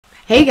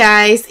Hey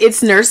guys,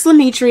 it's Nurse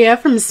Lemetria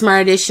from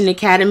Smart Edition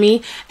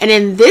Academy, and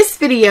in this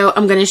video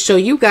I'm going to show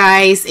you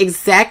guys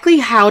exactly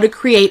how to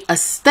create a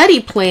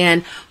study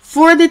plan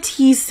for the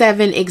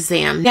T7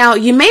 exam. Now,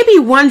 you may be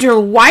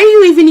wondering, why do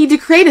you even need to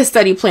create a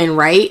study plan,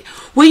 right?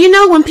 Well, you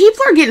know, when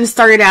people are getting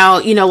started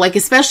out, you know, like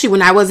especially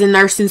when I was in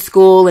nursing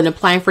school and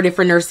applying for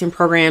different nursing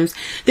programs,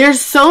 there's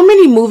so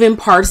many moving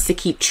parts to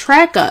keep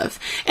track of.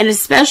 And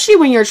especially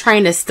when you're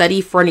trying to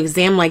study for an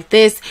exam like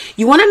this,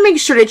 you want to make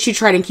sure that you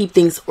try to keep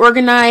things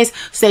organized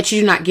so that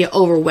you do not get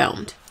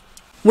overwhelmed.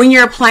 When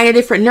you're applying to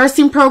different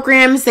nursing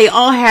programs, they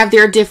all have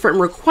their different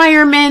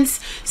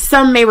requirements.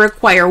 Some may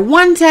require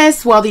one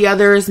test, while the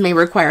others may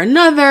require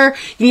another.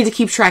 You need to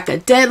keep track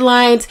of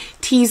deadlines,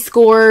 TEAS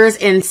scores,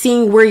 and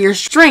seeing where your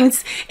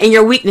strengths and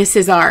your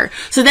weaknesses are.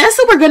 So that's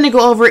what we're going to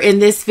go over in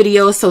this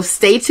video. So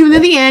stay tuned to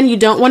the end. You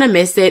don't want to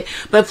miss it.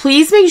 But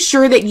please make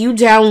sure that you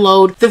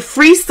download the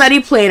free study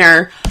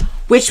planner,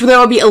 which there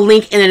will be a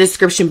link in the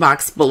description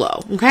box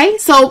below. Okay,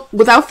 so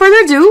without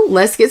further ado,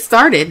 let's get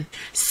started.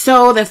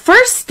 So the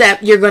first step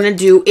you're going to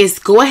do is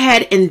go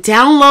ahead and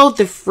download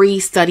the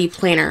free study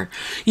planner.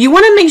 You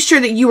want to make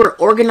sure that you are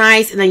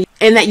organized and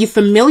that you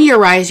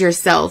familiarize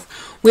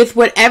yourself with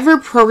whatever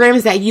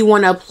programs that you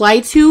want to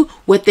apply to,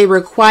 what they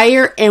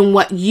require, and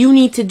what you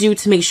need to do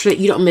to make sure that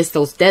you don't miss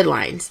those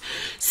deadlines.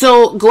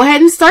 So go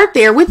ahead and start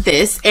there with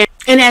this.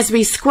 And as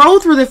we scroll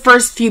through the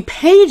first few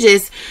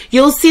pages,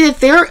 you'll see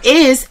that there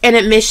is an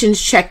admissions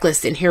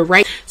checklist in here,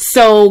 right?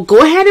 So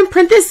go ahead and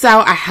print this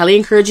out. I highly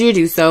encourage you to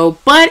do so.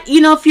 But,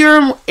 you know, if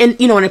you're in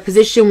a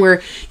position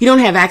where you don't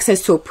have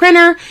access to a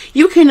printer,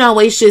 you can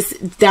always just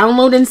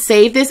download and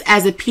save this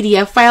as a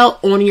PDF file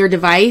on your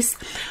device.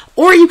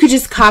 Or you could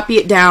just copy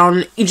it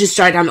down. You just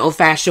start down the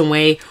old-fashioned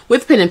way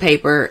with pen and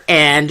paper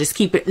and just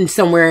keep it in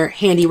somewhere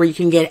handy where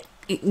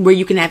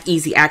you can have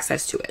easy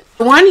access to it.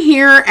 On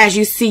here, as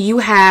you see, you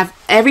have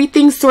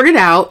everything sorted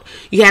out.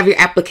 You have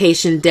your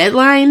application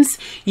deadlines.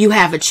 You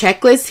have a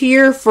checklist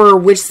here for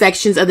which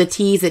sections of the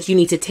TEAS that you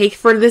need to take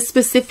for this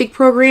specific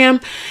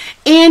program.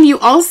 And you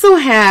also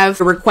have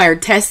the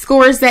required test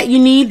scores that you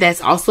need.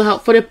 That's also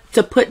helpful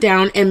to put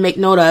down and make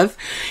note of.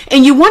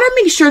 And you want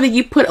to make sure that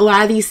you put a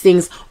lot of these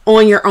things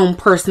on your own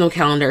personal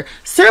calendar.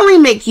 Certainly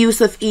make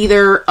use of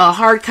either a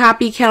hard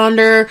copy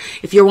calendar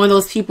if you're one of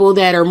those people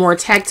that are more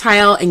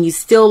tactile and you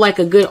still like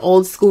a good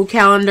old school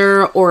calendar,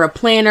 or a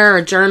planner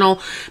or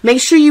journal. Make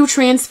sure you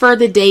transfer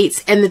the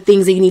dates and the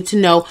things that you need to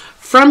know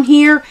from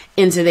here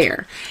into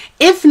there.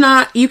 If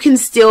not, you can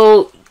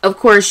still, of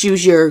course,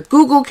 use your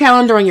Google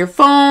Calendar on your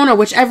phone or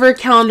whichever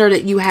calendar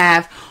that you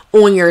have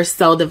on your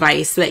cell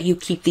device so that you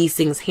keep these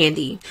things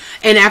handy.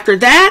 And after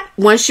that,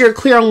 once you're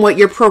clear on what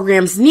your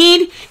programs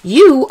need,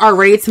 you are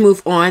ready to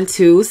move on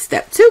to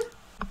step 2.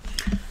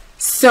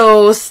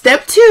 So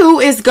step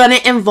 2 is going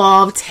to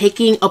involve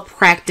taking a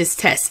practice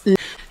test.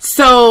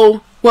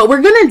 So what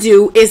we're going to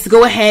do is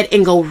go ahead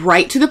and go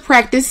right to the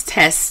practice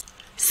test.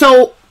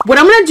 So what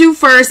I'm going to do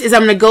first is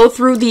I'm going to go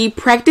through the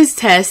practice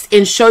test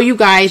and show you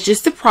guys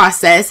just the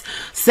process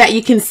so that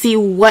you can see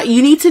what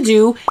you need to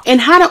do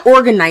and how to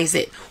organize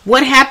it.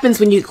 What happens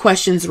when you get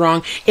questions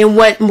wrong, and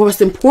what,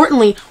 most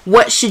importantly,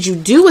 what should you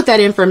do with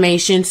that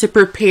information to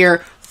prepare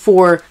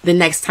for the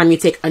next time you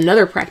take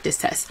another practice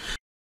test.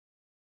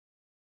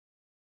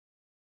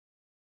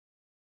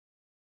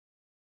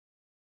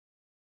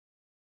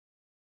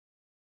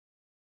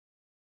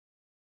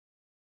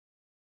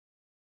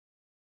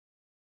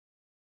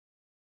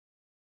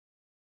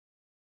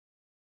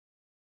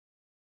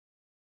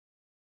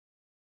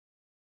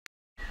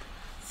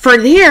 For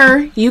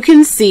there, you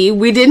can see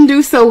we didn't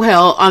do so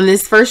well on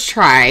this first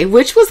try,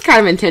 which was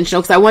kind of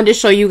intentional because I wanted to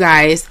show you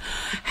guys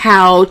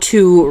how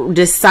to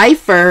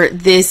decipher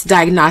this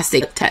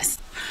diagnostic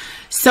test.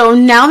 So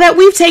now that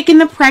we've taken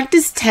the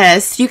practice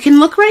test, you can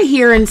look right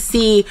here and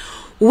see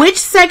which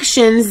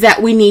sections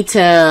that we need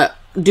to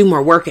do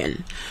more work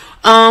in.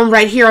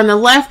 Right here on the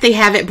left, they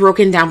have it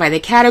broken down by the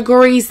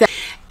categories.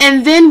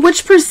 And then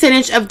which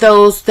percentage of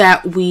those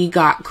that we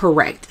got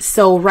correct.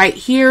 So right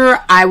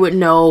here, I would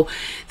know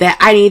that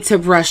I need to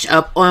brush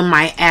up on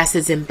my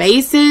acids and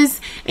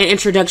bases, an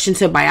introduction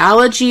to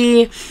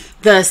biology,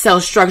 the cell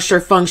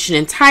structure, function,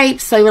 and type,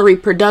 cellular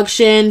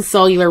reproduction,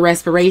 cellular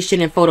respiration,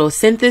 and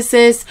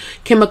photosynthesis,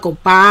 chemical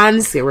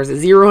bonds. There was a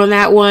 0 on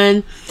that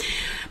one.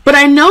 But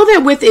I know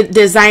that with it,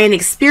 design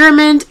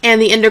experiment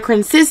and the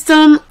endocrine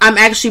system, I'm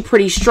actually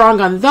pretty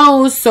strong on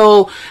those.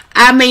 So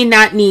I may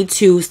not need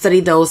to study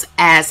those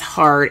as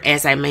hard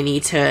as I may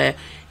need to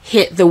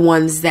hit the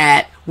ones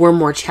that were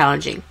more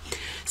challenging.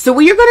 So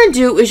what you're going to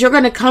do is you're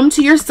going to come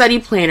to your study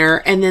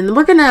planner, and then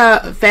we're going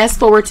to fast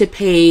forward to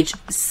page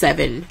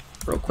 7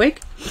 real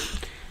quick.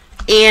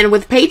 And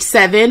with page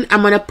 7,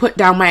 I'm going to put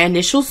down my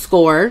initial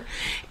score,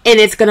 and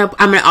I'm going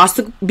to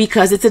also,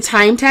 because it's a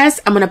time test,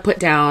 I'm going to put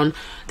down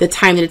the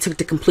time that it took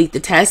to complete the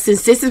test.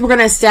 Since we're going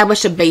to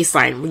establish a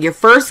baseline. When you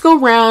first go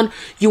around,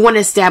 you want to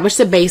establish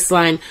a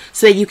baseline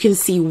so that you can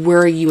see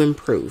where you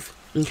improve.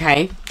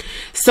 Okay.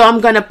 So I'm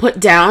going to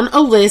put down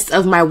a list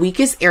of my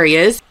weakest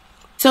areas.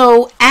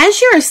 So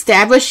as you're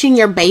establishing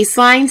your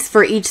baselines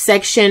for each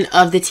section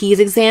of the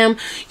TEAS exam,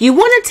 you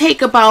want to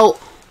take about,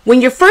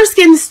 when you're first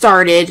getting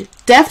started,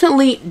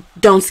 definitely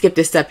don't skip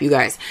this step, you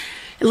guys.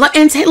 Let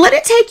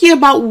it take you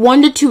about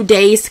 1 to 2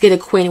 days to get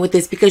acquainted with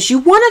this, because you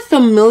want to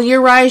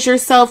familiarize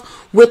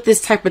yourself with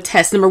this type of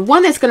test. Number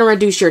one, that's going to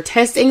reduce your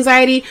test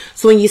anxiety.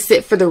 So when you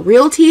sit for the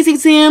real TEAS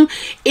exam,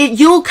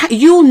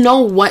 you'll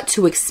know what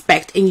to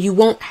expect, and you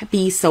won't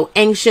be so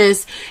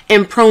anxious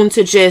and prone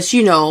to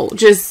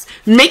just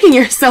making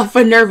yourself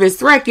a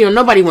nervous wreck.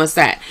 Nobody wants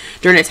that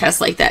during a test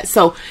like that.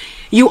 So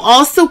you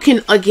also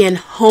can, again,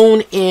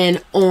 hone in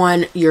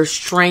on your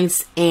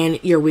strengths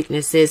and your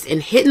weaknesses,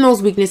 and hitting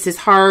those weaknesses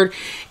hard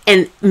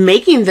and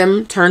making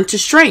them turn to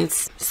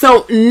strengths.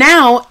 So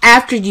now,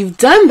 after you've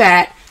done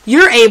that,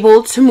 you're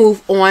able to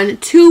move on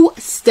to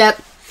step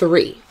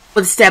 3.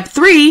 With step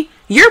 3,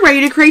 you're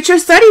ready to create your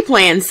study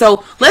plan.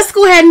 So let's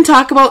go ahead and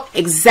talk about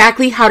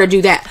exactly how to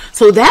do that.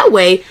 So that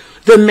way,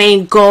 the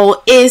main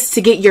goal is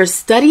to get your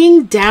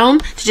studying down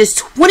to just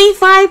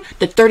 25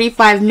 to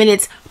 35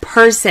 minutes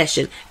per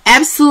session.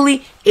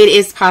 Absolutely, it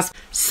is possible.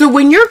 So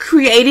when you're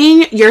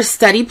creating your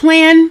study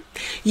plan,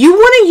 you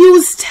want to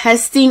use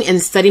testing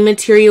and study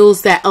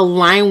materials that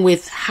align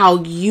with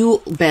how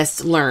you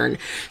best learn.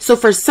 So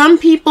for some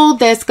people,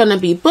 that's going to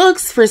be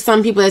books. For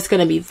some people, that's going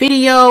to be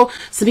video.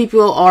 Some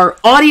people are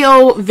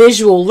audio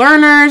visual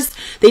learners.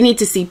 They need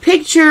to see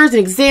pictures and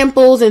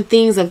examples and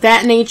things of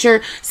that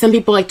nature. Some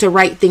people like to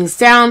write things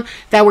down.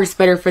 That works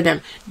better for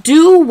them.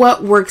 Do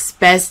what works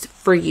best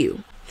for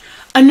you.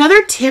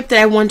 Another tip that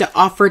I want to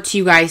offer to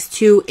you guys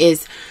too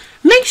is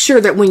make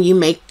sure that when you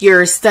make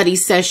your study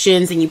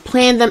sessions and you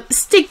plan them,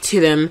 stick to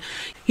them.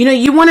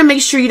 You want to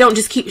make sure you don't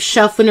just keep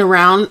shuffling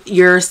around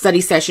your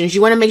study sessions.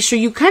 You want to make sure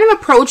you kind of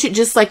approach it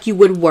just like you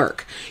would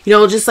work.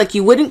 Just like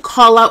you wouldn't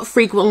call out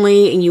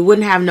frequently and you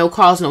wouldn't have no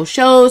calls, no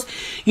shows.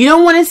 You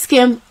don't want to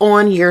skimp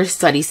on your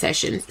study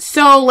sessions.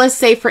 So let's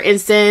say, for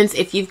instance,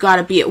 if you've got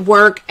to be at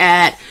work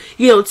at,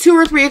 2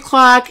 or 3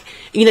 o'clock,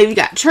 you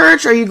got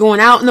church or you're going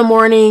out in the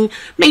morning,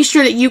 make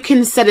sure that you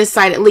can set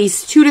aside at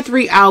least 2 to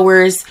 3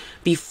 hours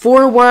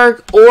before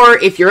work, or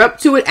if you're up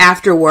to it,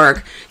 after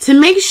work, to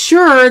make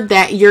sure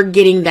that you're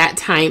getting that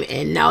time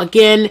in. Now,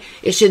 again,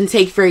 it shouldn't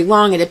take very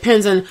long. It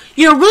depends on,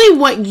 really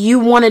what you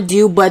want to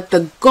do, but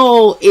the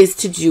goal is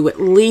to do at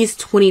least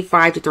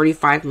 25 to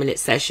 35 minute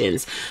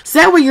sessions. So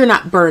that way you're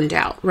not burned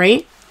out,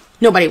 right?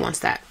 Nobody wants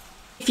that.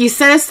 If you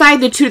set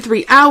aside the 2 to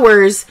 3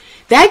 hours,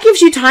 that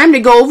gives you time to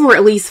go over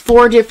at least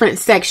 4 different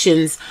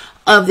sections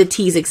of the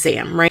TEAS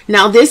exam, right?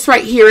 Now, this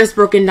right here is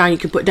broken down. You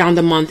can put down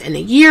the month and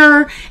the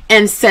year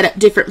and set up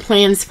different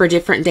plans for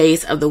different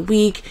days of the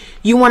week.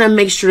 You want to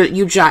make sure that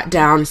you jot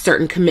down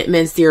certain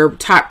commitments, your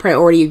top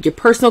priority, your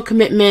personal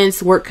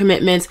commitments, work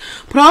commitments.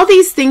 Put all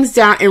these things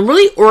down and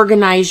really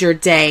organize your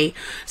day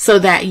so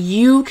that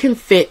you can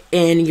fit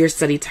in your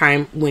study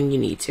time when you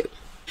need to.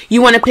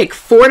 You want to pick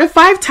 4 to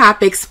 5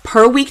 topics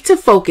per week to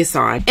focus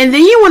on. And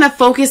then you want to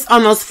focus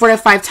on those 4 to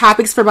 5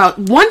 topics for about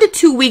 1 to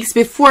 2 weeks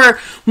before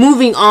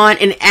moving on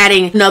and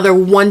adding another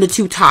 1 to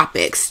 2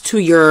 topics to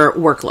your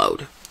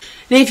workload.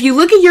 Now, if you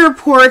look at your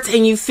reports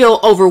and you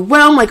feel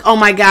overwhelmed, like, oh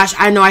my gosh,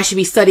 I know I should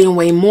be studying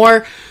way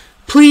more,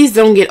 please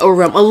don't get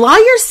overwhelmed. Allow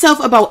yourself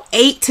about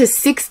 8 to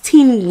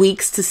 16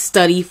 weeks to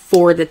study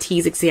for the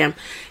TEAS exam.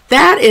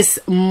 That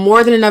is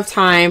more than enough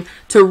time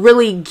to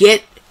really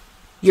get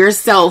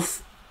yourself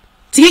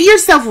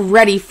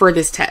ready for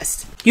this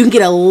test. You can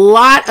get a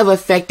lot of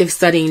effective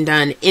studying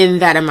done in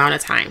that amount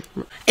of time.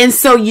 And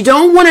so you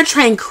don't want to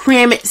try and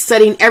cram it,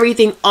 studying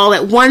everything all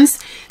at once.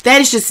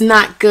 That is just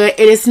not good.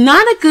 It is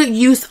not a good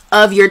use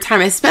of your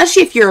time,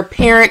 especially if you're a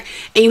parent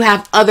and you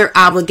have other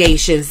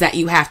obligations that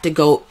you have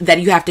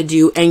to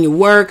do and you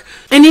work.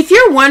 And if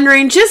you're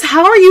wondering just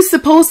how are you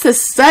supposed to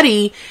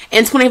study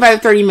in 25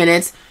 to 30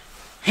 minutes,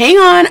 hang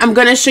on. I'm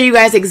going to show you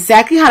guys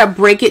exactly how to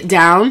break it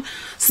down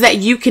so that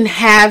you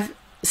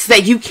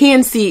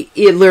can see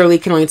it literally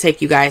can only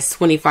take you guys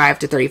 25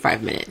 to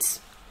 35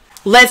 minutes.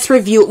 Let's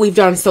review what we've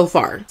done so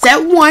far.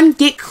 Step 1,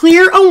 get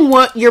clear on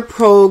what your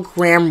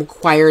program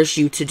requires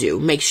you to do.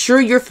 Make sure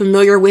you're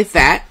familiar with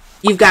that.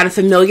 You've gotten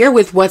familiar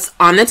with what's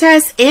on the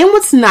test and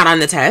what's not on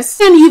the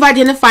test. And you've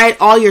identified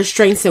all your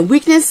strengths and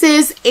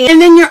weaknesses.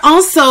 And then you're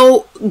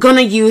also going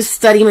to use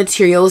study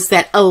materials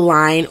that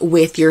align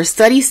with your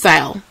study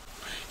style.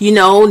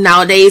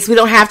 Nowadays, we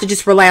don't have to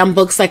just rely on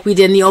books like we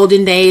did in the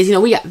olden days.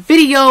 We got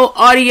video,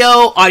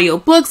 audio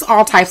books,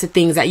 all types of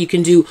things that you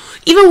can do.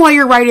 Even while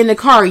you're riding in the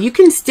car, you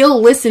can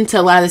still listen to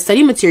a lot of the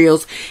study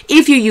materials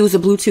if you use a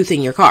Bluetooth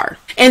in your car.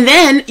 And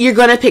then you're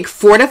going to pick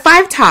 4 to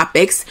 5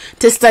 topics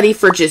to study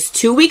for just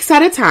 2 weeks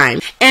at a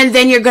time. And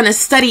then you're going to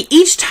study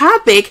each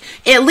topic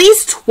at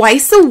least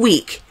twice a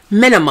week,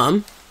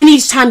 minimum. And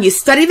each time you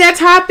study that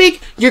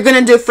topic, you're going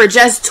to do it for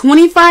just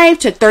 25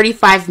 to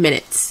 35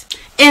 minutes.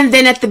 And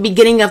then at the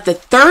beginning of the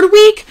 3rd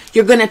week,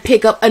 you're going to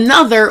pick up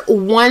another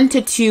 1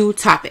 to 2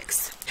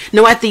 topics.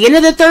 Now, at the end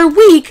of the 3rd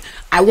week,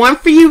 I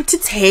want for you to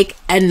take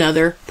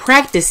another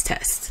practice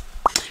test.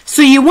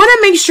 So you want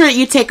to make sure that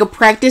you take a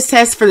practice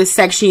test for the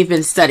section you've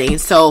been studying.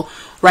 So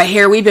Right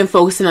here, we've been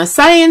focusing on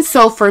science.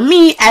 So for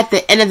me, at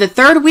the end of the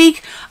 3rd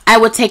week, I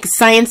would take a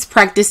science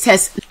practice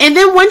test. And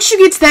then once you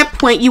get to that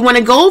point, you want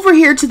to go over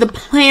here to the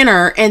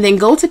planner and then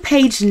go to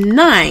page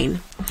 9.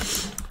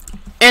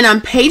 And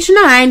on page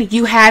 9,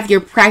 you have your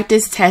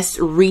practice test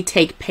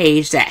retake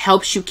page that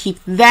helps you keep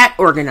that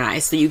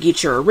organized. So you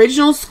get your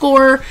original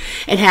score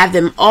and have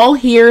them all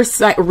here,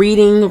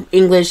 reading,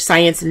 English,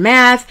 science, and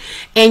math,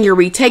 and your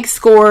retake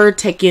score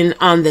taken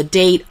on the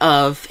date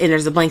of, and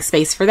there's a blank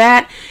space for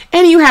that.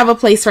 And you have a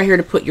place right here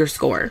to put your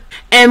score.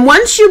 And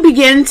once you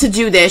begin to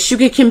do this, you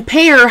can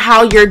compare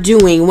how you're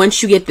doing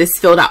once you get this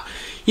filled out.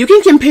 You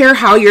can compare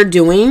how you're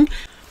doing,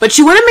 but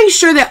you want to make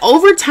sure that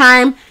over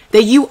time,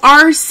 that you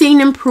are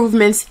seeing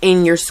improvements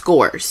in your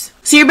scores.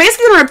 So you're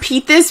basically going to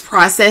repeat this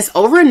process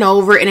over and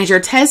over, and as your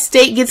test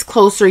date gets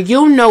closer,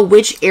 you'll know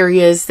which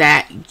areas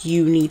that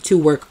you need to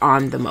work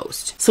on the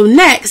most. So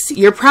next,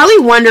 you're probably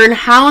wondering,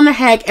 how in the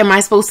heck am I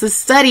supposed to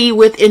study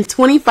within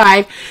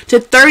 25 to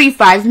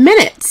 35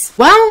 minutes?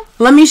 Well,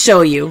 let me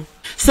show you.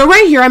 So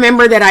right here, I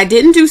remember that I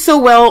didn't do so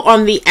well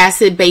on the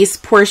acid-base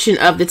portion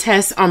of the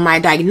test on my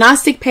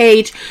diagnostic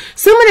page.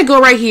 So I'm going to go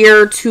right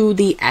here to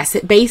the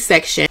acid-base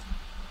section.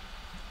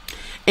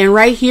 And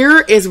right here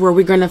is where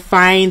we're going to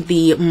find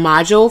the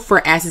module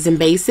for acids and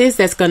bases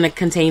that's going to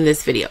contain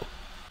this video,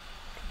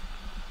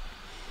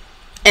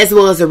 as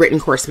well as the written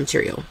course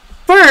material.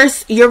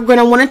 First, you're going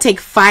to want to take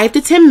 5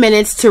 to 10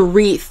 minutes to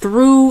read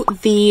through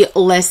the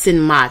lesson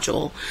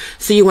module.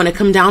 So you want to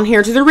come down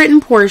here to the written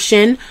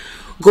portion,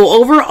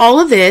 go over all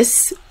of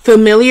this,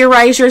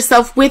 familiarize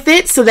yourself with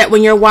it so that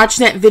when you're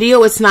watching that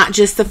video, it's not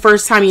just the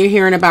first time you're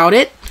hearing about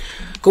it.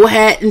 Go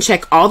ahead and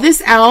check all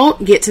this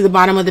out, get to the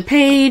bottom of the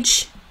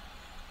page.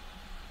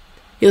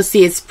 You'll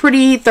see it's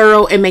pretty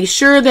thorough, and make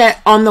sure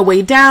that on the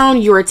way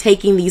down, you are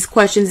taking these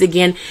questions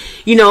again.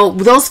 You know,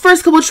 those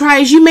first couple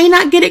tries, you may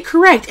not get it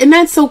correct, and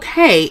that's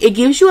okay. It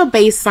gives you a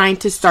baseline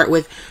to start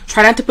with.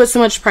 Try not to put so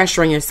much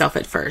pressure on yourself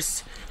at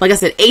first. Like I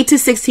said, 8 to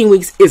 16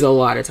 weeks is a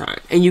lot of time,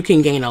 and you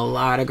can gain a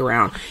lot of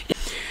ground.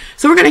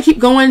 So we're going to keep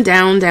going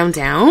down, down,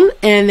 down,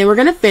 and then we're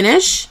going to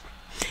finish.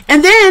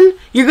 And then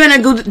you're going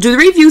to go do the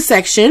review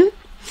section.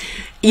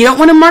 You don't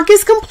want to mark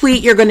as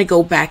complete. You're going to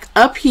go back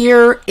up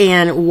here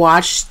and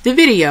watch the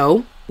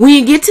video. When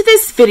you get to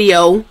this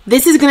video,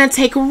 this is going to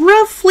take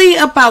roughly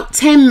about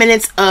 10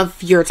 minutes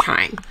of your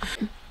time.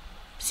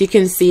 So you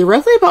can see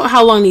roughly about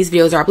how long these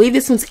videos are. I believe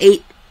this one's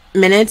 8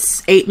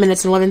 minutes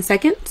and 11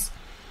 seconds.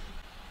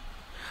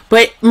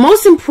 But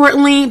most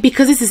importantly,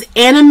 because this is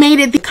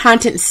animated, the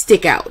content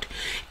stick out.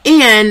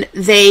 And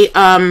they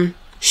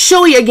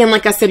show you again,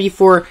 like I said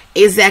before,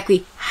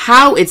 exactly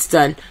how it's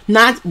done,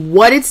 not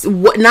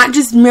not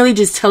just merely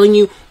just telling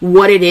you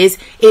what it is.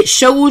 It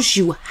shows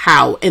you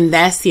how, and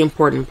that's the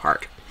important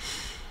part.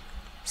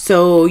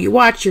 So you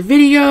watch your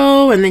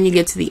video and then you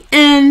get to the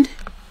end,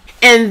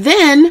 and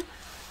then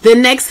the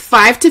next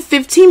 5 to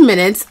 15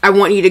 minutes, I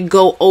want you to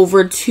go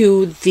over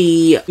to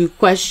the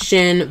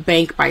question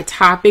bank by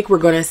topic. We're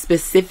going to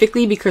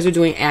specifically, because we're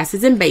doing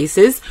acids and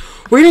bases,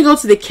 we're going to go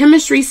to the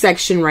chemistry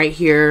section right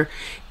here,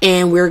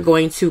 and we're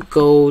going to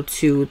go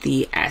to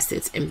the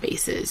acids and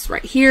bases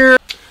right here.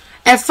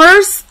 At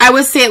first, I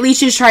would say at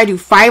least you try to do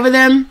 5 of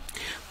them.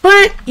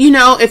 But, you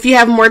know, if you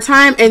have more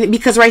time, and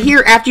because right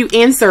here, after you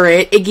answer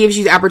it, it gives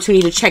you the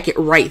opportunity to check it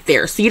right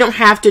there. So you don't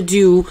have to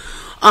do,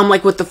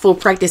 like with the full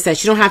practice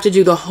test, you don't have to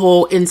do the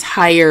whole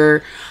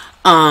entire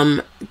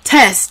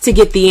test to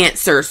get the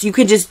answers. You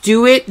can just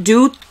do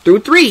through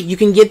 3. You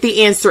can get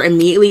the answer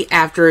immediately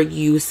after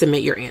you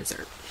submit your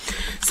answer.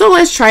 So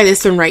let's try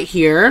this one right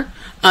here.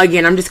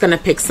 Again, I'm just going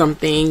to pick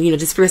something, you know,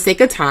 just for the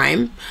sake of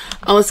time.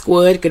 Let's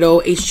go ahead, good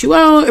old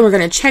H2O, and we're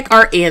going to check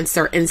our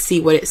answer and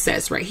see what it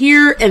says right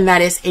here. And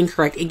that is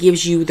incorrect. It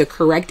gives you the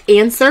correct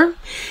answer.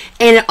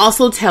 And it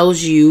also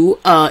tells you,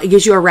 it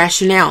gives you a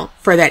rationale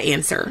for that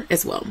answer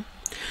as well.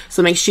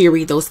 So make sure you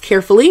read those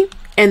carefully.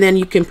 And then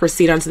you can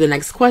proceed on to the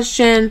next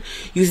question.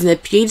 Using the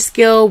pH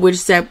scale, which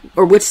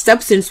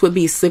substance would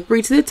be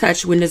slippery to the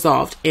touch when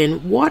dissolved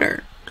in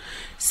water?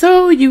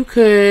 So you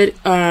could,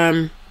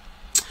 let's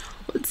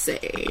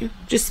say,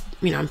 just,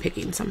 you know, I'm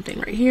picking something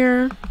right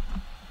here.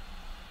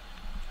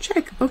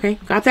 Check. Okay,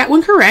 got that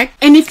one correct.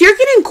 And if you're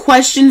getting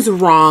questions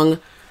wrong,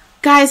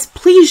 guys,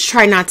 please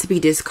try not to be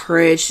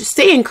discouraged.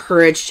 Stay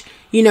encouraged,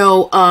 you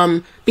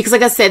know, because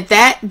like I said,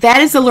 that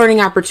is a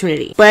learning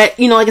opportunity. But,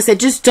 you know, like I said,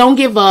 just don't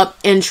give up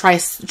and try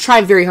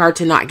very hard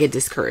to not get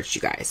discouraged,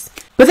 you guys.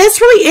 But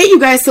that's really it, you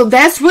guys. So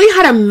that's really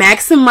how to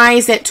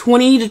maximize that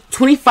 20 to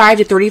 25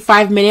 to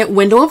 35 minute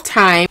window of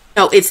time.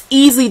 So it's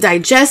easily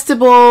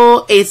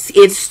digestible.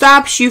 It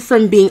stops you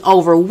from being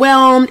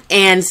overwhelmed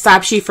and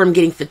stops you from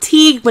getting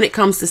fatigued when it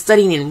comes to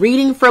studying and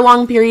reading for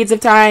long periods of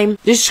time.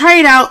 Just try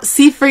it out.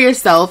 See for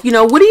yourself. You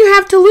know, what do you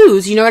have to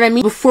lose? You know what I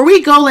mean? Before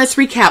we go, let's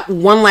recap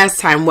one last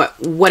time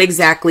what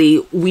exactly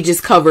we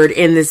just covered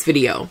in this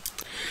video.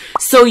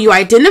 So you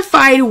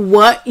identified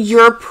what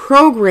your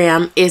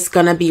program is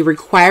going to be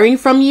requiring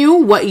from you,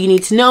 what you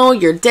need to know,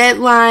 your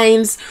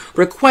deadlines,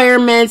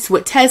 requirements,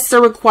 what tests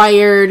are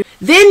required.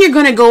 Then you're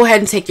going to go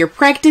ahead and take your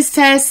practice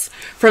tests.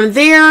 From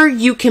there,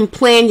 you can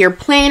plan your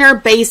planner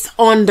based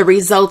on the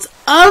results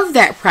of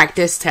that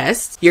practice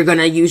test. You're going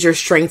to use your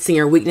strengths and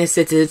your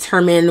weaknesses to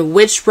determine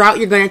which route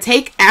you're going to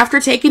take after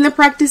taking the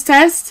practice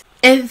test.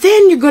 And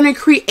then you're going to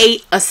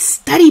create a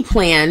study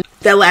plan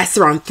that lasts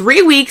around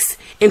 3 weeks,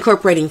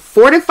 incorporating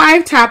 4 to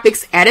 5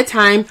 topics at a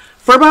time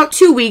for about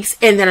 2 weeks.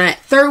 And then on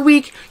that 3rd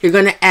week, you're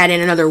going to add in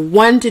another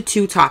 1 to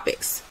 2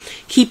 topics.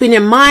 Keeping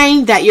in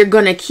mind that you're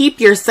going to keep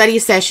your study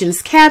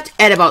sessions capped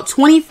at about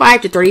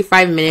 25 to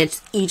 35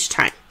 minutes each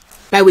time.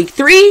 By week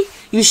 3,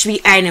 you should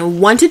be adding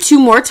in 1 to 2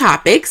 more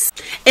topics.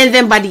 And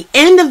then by the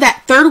end of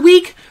that 3rd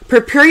week,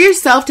 prepare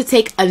yourself to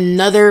take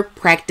another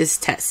practice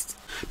test.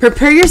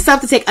 Prepare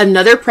yourself to take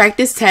another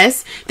practice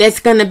test that's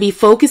going to be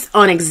focused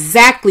on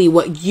exactly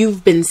what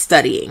you've been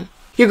studying.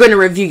 You're going to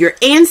review your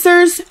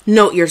answers,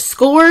 note your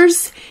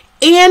scores,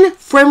 and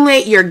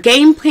formulate your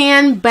game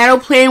plan, battle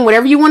plan,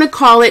 whatever you want to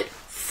call it,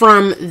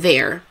 from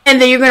there.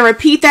 And then you're going to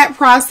repeat that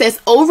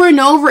process over and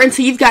over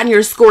until you've gotten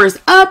your scores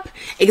up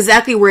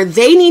exactly where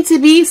they need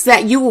to be so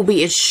that you will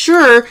be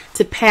assured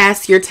to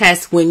pass your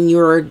test when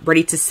you're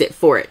ready to sit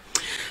for it.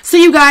 So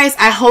you guys,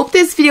 I hope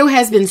this video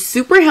has been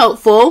super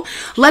helpful.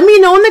 Let me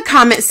know in the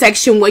comment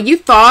section what you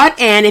thought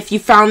and if you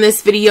found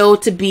this video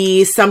to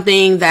be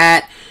something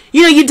that,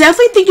 you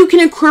definitely think you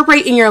can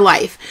incorporate in your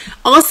life.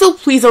 Also,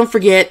 please don't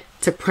forget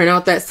to print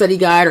out that study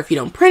guide, or if you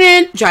don't print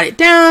it, jot it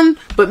down,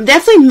 but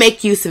definitely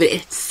make use of it.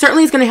 It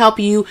certainly is going to help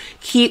you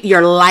keep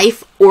your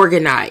life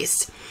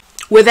organized.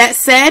 With that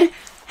said,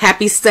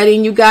 happy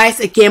studying, you guys.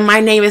 Again,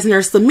 my name is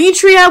Nurse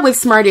Lemetria with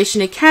Smart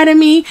Edition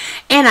Academy,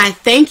 and I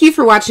thank you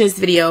for watching this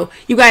video.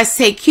 You guys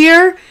take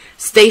care,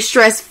 stay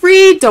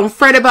stress-free, don't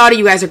fret about it.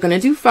 You guys are going to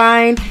do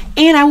fine,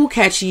 and I will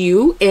catch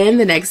you in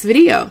the next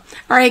video.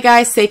 All right,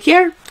 guys, take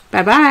care.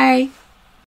 Bye-bye.